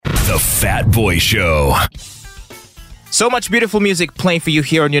The Fat Boy Show. So much beautiful music playing for you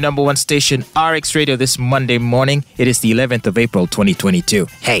here on your number one station, RX Radio, this Monday morning. It is the 11th of April, 2022.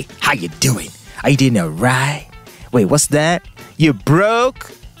 Hey, how you doing? Are you doing all right? Wait, what's that? You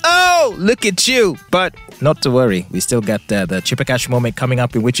broke? Oh, look at you. But not to worry. We still got the Chipper Cash moment coming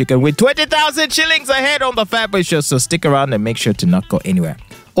up in which you can win 20,000 shillings ahead on the Fat Boy Show. So stick around and make sure to not go anywhere.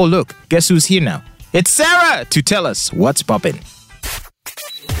 Oh, look, guess who's here now? It's Sarah to tell us what's poppin'.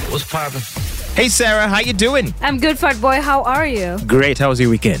 What's poppin'? Hey, Sarah, how you doing? I'm good, Fat Boy. How are you? Great. How was your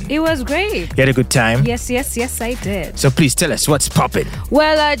weekend? It was great. You had a good time? Yes, I did. So please tell us what's poppin'.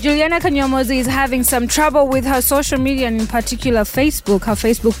 Well, Juliana Kanyomozi is having some trouble with her social media, and in particular Facebook. Her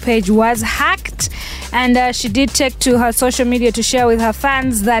Facebook page was hacked, and she did take to her social media to share with her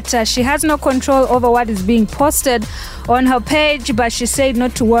fans that she has no control over what is being posted on her page, but she said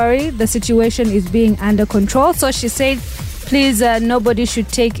not to worry, the situation is being under control. So she said, please, nobody should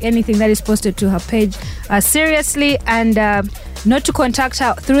take anything that is posted to her page seriously, and not to contact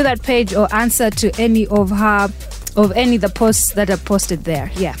her through that page or answer to any of the posts that are posted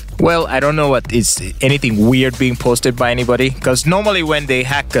there. Yeah. Well, I don't know what is anything weird being posted by anybody, because normally when they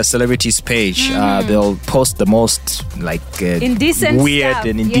hack a celebrity's page, they'll post the most indecent weird stuff.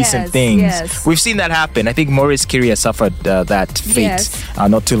 and indecent things. Yes. We've seen that happen. I think Maurice Kiria suffered that fate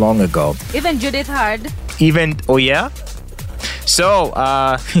not too long ago. Even Judith Hard. Oh yeah? So,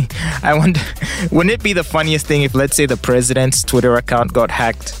 I wonder, wouldn't it be the funniest thing if, let's say, the president's Twitter account got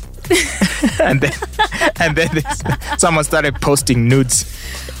hacked and then someone started posting nudes?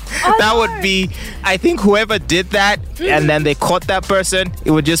 That would be, I think whoever did that and then they caught that person,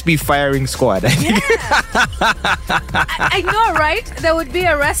 it would just be firing squad. I know, right? They would be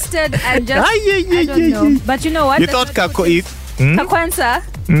arrested and just, I don't know. But you know what? You thought Kakwensa?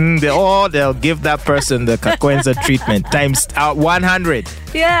 They'll give that person the Kakwensa treatment times 100.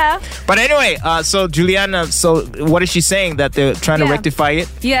 Yeah. But anyway, so Juliana, what is she saying? That they're trying to rectify it?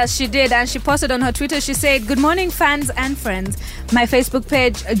 Yes, she did. And she posted on her Twitter, she said, "Good morning, fans and friends. My Facebook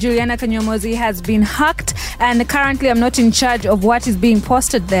page, Juliana Kanyomozi, has been hacked, and currently I'm not in charge of what is being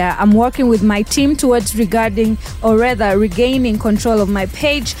posted there. I'm working with my team towards regaining control of my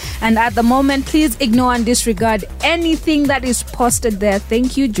page. And at the moment, please ignore and disregard anything that is posted there.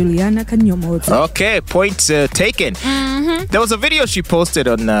 Thank you, Juliana Kanyomozi." Okay, point taken. Mm-hmm. There was a video she posted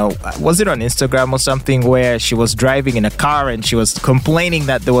on, was it on Instagram or something, where she was driving in a car and she was complaining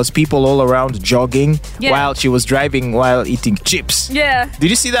that there was people all around jogging while she was driving while eating chips. Yeah. Did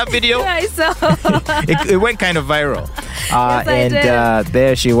you see that video? Yeah, I saw. it went kind of viral. Yes, and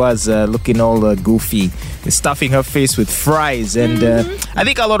there she was looking all goofy, stuffing her face with fries. And I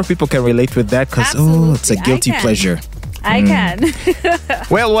think a lot of people can relate with that because, it's a guilty pleasure. I can.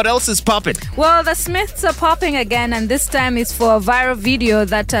 Well, what else is popping? Well, the Smiths are popping again, and this time it's for a viral video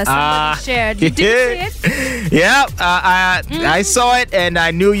that somebody shared. You did see it? Yeah, I saw it, and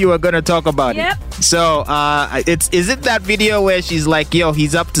I knew you were going to talk about it. So, is it that video where she's like, yo,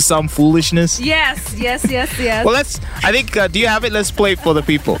 he's up to some foolishness? Yes. Well, I think, do you have it? Let's play it for the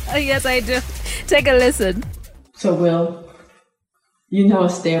people. Yes, I do. Take a listen. So, Will, you know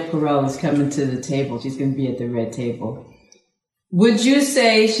Esther Perel is coming to the table. She's going to be at the red table. Would you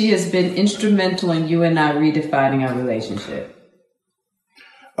say she has been instrumental in you and I redefining our relationship?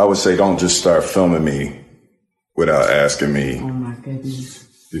 I would say don't just start filming me without asking me. Oh, my goodness.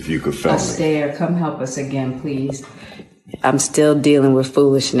 If you could film me. Esther, come help us again, please. I'm still dealing with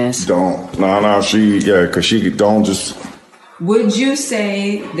foolishness. Because she don't just... Would you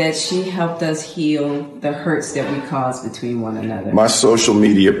say that she helped us heal the hurts that we caused between one another? My social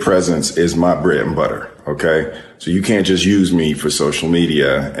media presence is my bread and butter, okay? So you can't just use me for social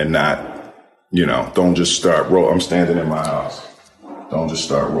media and not, don't just start rolling. I'm standing in my house. Don't just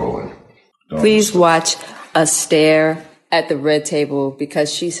start rolling. Please watch us stare at the red table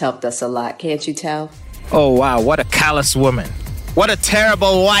because she's helped us a lot. Can't you tell? Oh, wow. What a callous woman. What a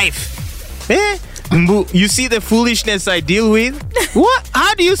terrible wife. You see the foolishness I deal with? What?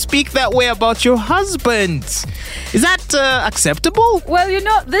 How do you speak that way about your husband? Is that acceptable? Well,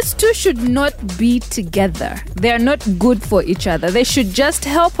 these two should not be together. They are not good for each other. They should just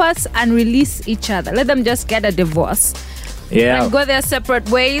help us and release each other. Let them just get a divorce. Yeah. And go their separate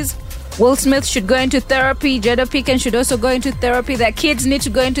ways. Will Smith should go into therapy. Jada Pinkett should also go into therapy. Their kids need to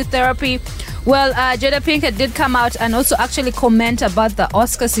go into therapy. Well, Jada Pinkett did come out and also actually comment about the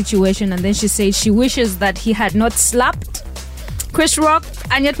Oscar situation. And then she said she wishes that he had not slapped Chris Rock.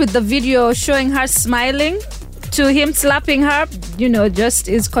 And yet with the video showing her smiling to him slapping her, just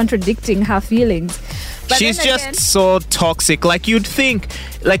is contradicting her feelings. But she's just so toxic. Like, you'd think,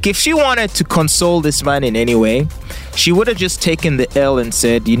 like, if she wanted to console this man in any way, she would have just taken the L and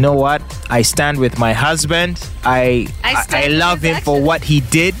said, you know what? I stand with my husband. I love him for what he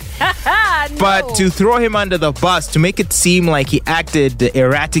did. No. But to throw him under the bus, to make it seem like he acted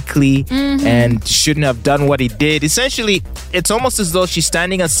erratically and shouldn't have done what he did, essentially, it's almost as though she's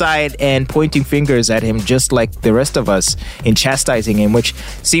standing aside and pointing fingers at him, just like the rest of us, in chastising him, which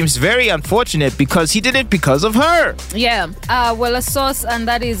seems very unfortunate because he did it because of her. Yeah. Well, a source, and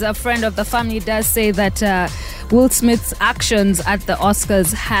that is a friend of the family, does say that Will Smith's actions at the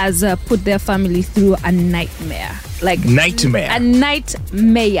Oscars has put their family through a nightmare. Nightmare. A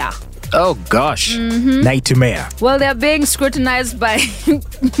nightmare. Oh gosh, nightmare. Well, they're being scrutinized by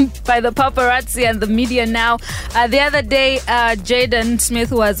by the paparazzi and the media now. The other day, Jaden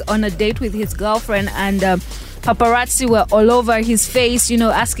Smith was on a date with his girlfriend, and paparazzi were all over his face,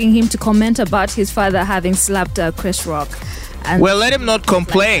 asking him to comment about his father having slapped Chris Rock. And well, let him not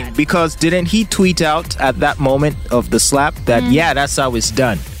complain, because didn't he tweet out at that moment of the slap that, yeah, that's how it's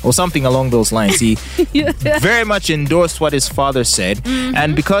done, or something along those lines? He very much endorsed what his father said.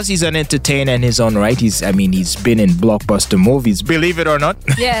 And because he's an entertainer in his own right, he's been in blockbuster movies, believe it or not.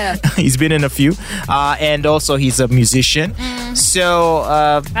 Yeah. He's been in a few. And also he's a musician. So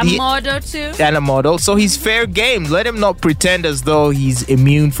a model too. And a model. So he's fair game. Let him not pretend as though he's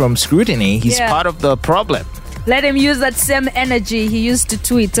immune from scrutiny. He's part of the problem. Let him use that same energy he used to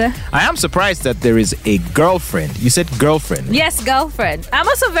tweet. I am surprised that there is a girlfriend. You said girlfriend. Yes, girlfriend. I'm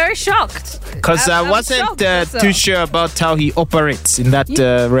also very shocked. Because I wasn't too sure about how he operates in that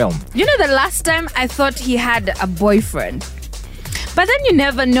realm. You know, the last time I thought he had a boyfriend. But then you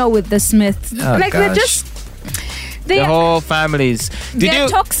never know with the Smiths. They're just... The whole families. They're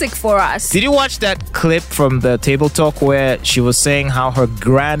toxic for us. Did you watch that clip from the Table Talk where she was saying how her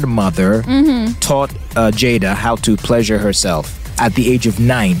grandmother taught Jada how to pleasure herself at the age of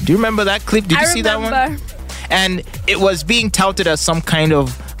 9? Do you remember that clip? Did you see that one? And it was being touted as some kind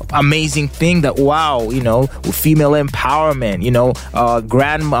of amazing thing that, wow, female empowerment,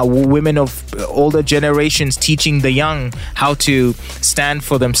 women of older generations teaching the young how to stand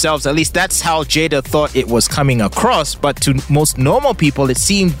for themselves. At least that's how Jada thought it was coming across. But to most normal people, it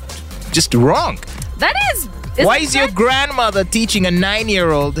seemed just wrong. That is... Why is your grandmother teaching a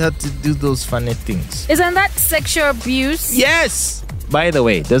 9-year-old how to do those funny things? Isn't that sexual abuse? Yes. By the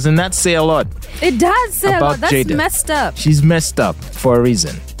way, doesn't that say a lot? It does say a lot. That's Jada. Messed up. She's messed up for a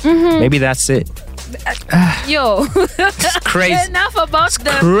reason. Maybe that's it. Yo. It's crazy. Enough about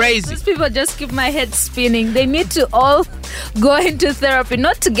them. Crazy. These people just keep my head spinning. They need to all go into therapy,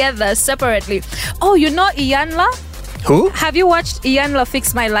 not together, separately. Oh, you know Iyanla? Who? Have you watched Iyanla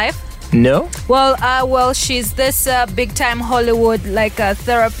Fix My Life? No. Well, she's this big-time Hollywood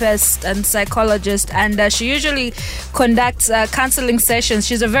therapist and psychologist, and she usually conducts counseling sessions.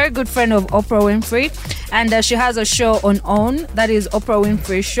 She's a very good friend of Oprah Winfrey, and she has a show on OWN, that is Oprah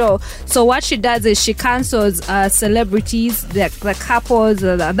Winfrey's show. So what she does is she counsels celebrities, the couples,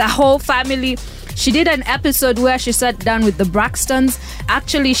 the whole family. She did an episode where she sat down with the Braxtons.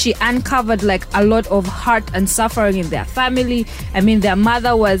 Actually, she uncovered a lot of hurt and suffering in their family. I mean, their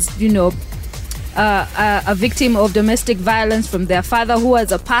mother was, a victim of domestic violence from their father, who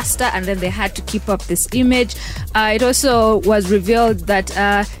was a pastor, and then they had to keep up this image. It also was revealed that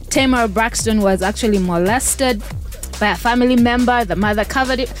Tamar Braxton was actually molested by a family member. The mother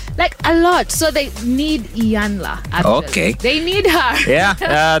covered it, a lot. So they need Iyanla, actually. Okay. They need her.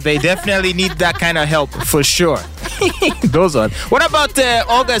 Yeah, they definitely need that kind of help, for sure. Those ones. What about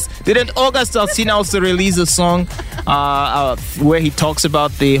August? Didn't August Alsina also release a song where he talks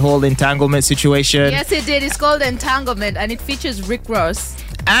about the whole entanglement situation? Yes, he did. It's called Entanglement, and it features Rick Ross.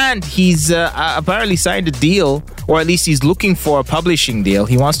 And he's apparently signed a deal, or at least he's looking for a publishing deal.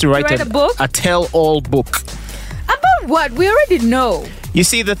 He wants to write a book? A tell-all book. About what? We already know. You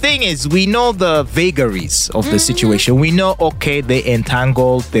see, the thing is, we know the vagaries of the situation. We know, okay, they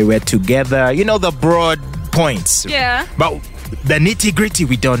entangled, they were together, the broad points. Yeah. But the nitty-gritty,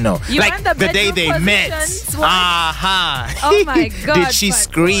 we don't know. You want the day they met. Oh my God. Did she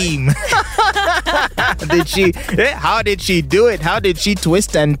scream? Did she? How did she do it? How did she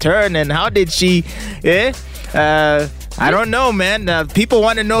twist and turn? And how did she? I don't know, man. People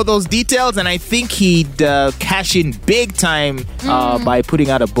want to know those details, and I think he'd cash in big time by putting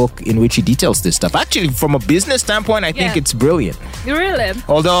out a book in which he details this stuff. Actually, from a business standpoint, I think it's brilliant. Really?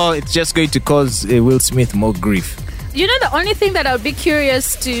 Although it's just going to cause Will Smith more grief. The only thing that I would be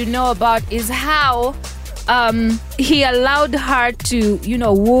curious to know about is how he allowed her to,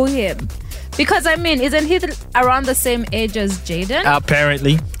 woo him. Because, isn't he around the same age as Jaden?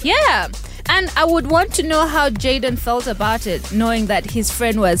 Apparently. Yeah. And I would want to know how Jaden felt about it, knowing that his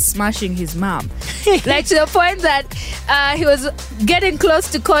friend was smashing his mom. Like to the point that he was getting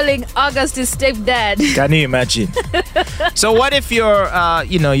close to calling August his stepdad. Can you imagine? So what if your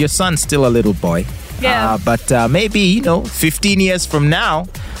son's still a little boy? Yeah. But maybe, 15 years from now,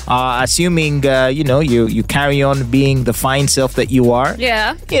 assuming, you carry on being the fine self that you are.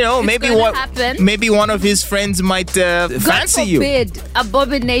 Yeah. Maybe one of his friends might fancy you. God forbid,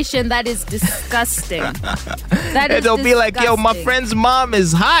 abomination, that is disgusting. They'll be like, yo, my friend's mom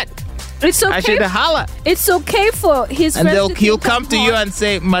is hot. It's okay. I should holla. It's okay for his friends he'll come to you and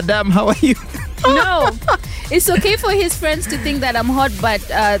say, Madam, how are you? No. It's okay for his friends to think that I'm hot, but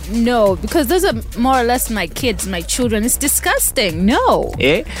no, because those are more or less my kids, my children. It's disgusting. No.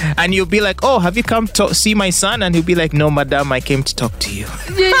 Yeah? And you'll be like, oh, have you come to see my son? And he'll be like, no, Madam, I came to talk to you.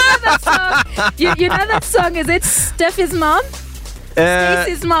 You know that song? You know that song? Is it Steffi's mom?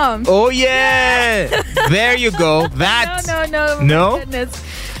 Stacey's mom. Oh, yeah. There you go. That. No. No? My goodness.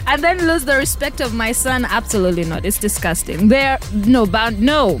 And then lose the respect of my son? Absolutely not. It's disgusting. No.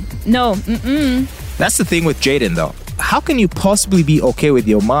 That's the thing with Jaden, though. How can you possibly be okay with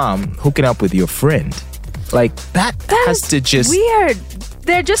your mom hooking up with your friend? Like, that has to just... weird.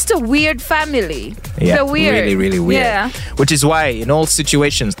 They're just a weird family. Yeah, they're weird. Really, really weird. Yeah. Which is why, in all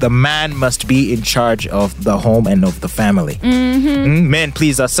situations, the man must be in charge of the home and of the family. Men,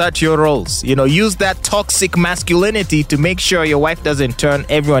 please assert your roles. Use that toxic masculinity to make sure your wife doesn't turn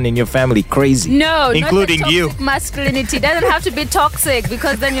everyone in your family crazy. No, including not the you. Toxic masculinity doesn't have to be toxic,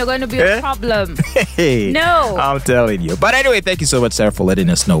 because then you're going to be a problem. Hey, no, I'm telling you. But anyway, thank you so much, Sarah, for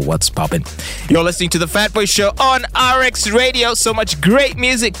letting us know what's popping. You're listening to the Fat Boy Show on RX Radio. So much great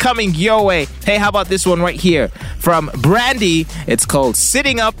music coming your way. Hey, how about this one right here from Brandy? It's called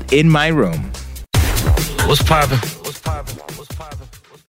Sitting Up in My Room. What's poppin'?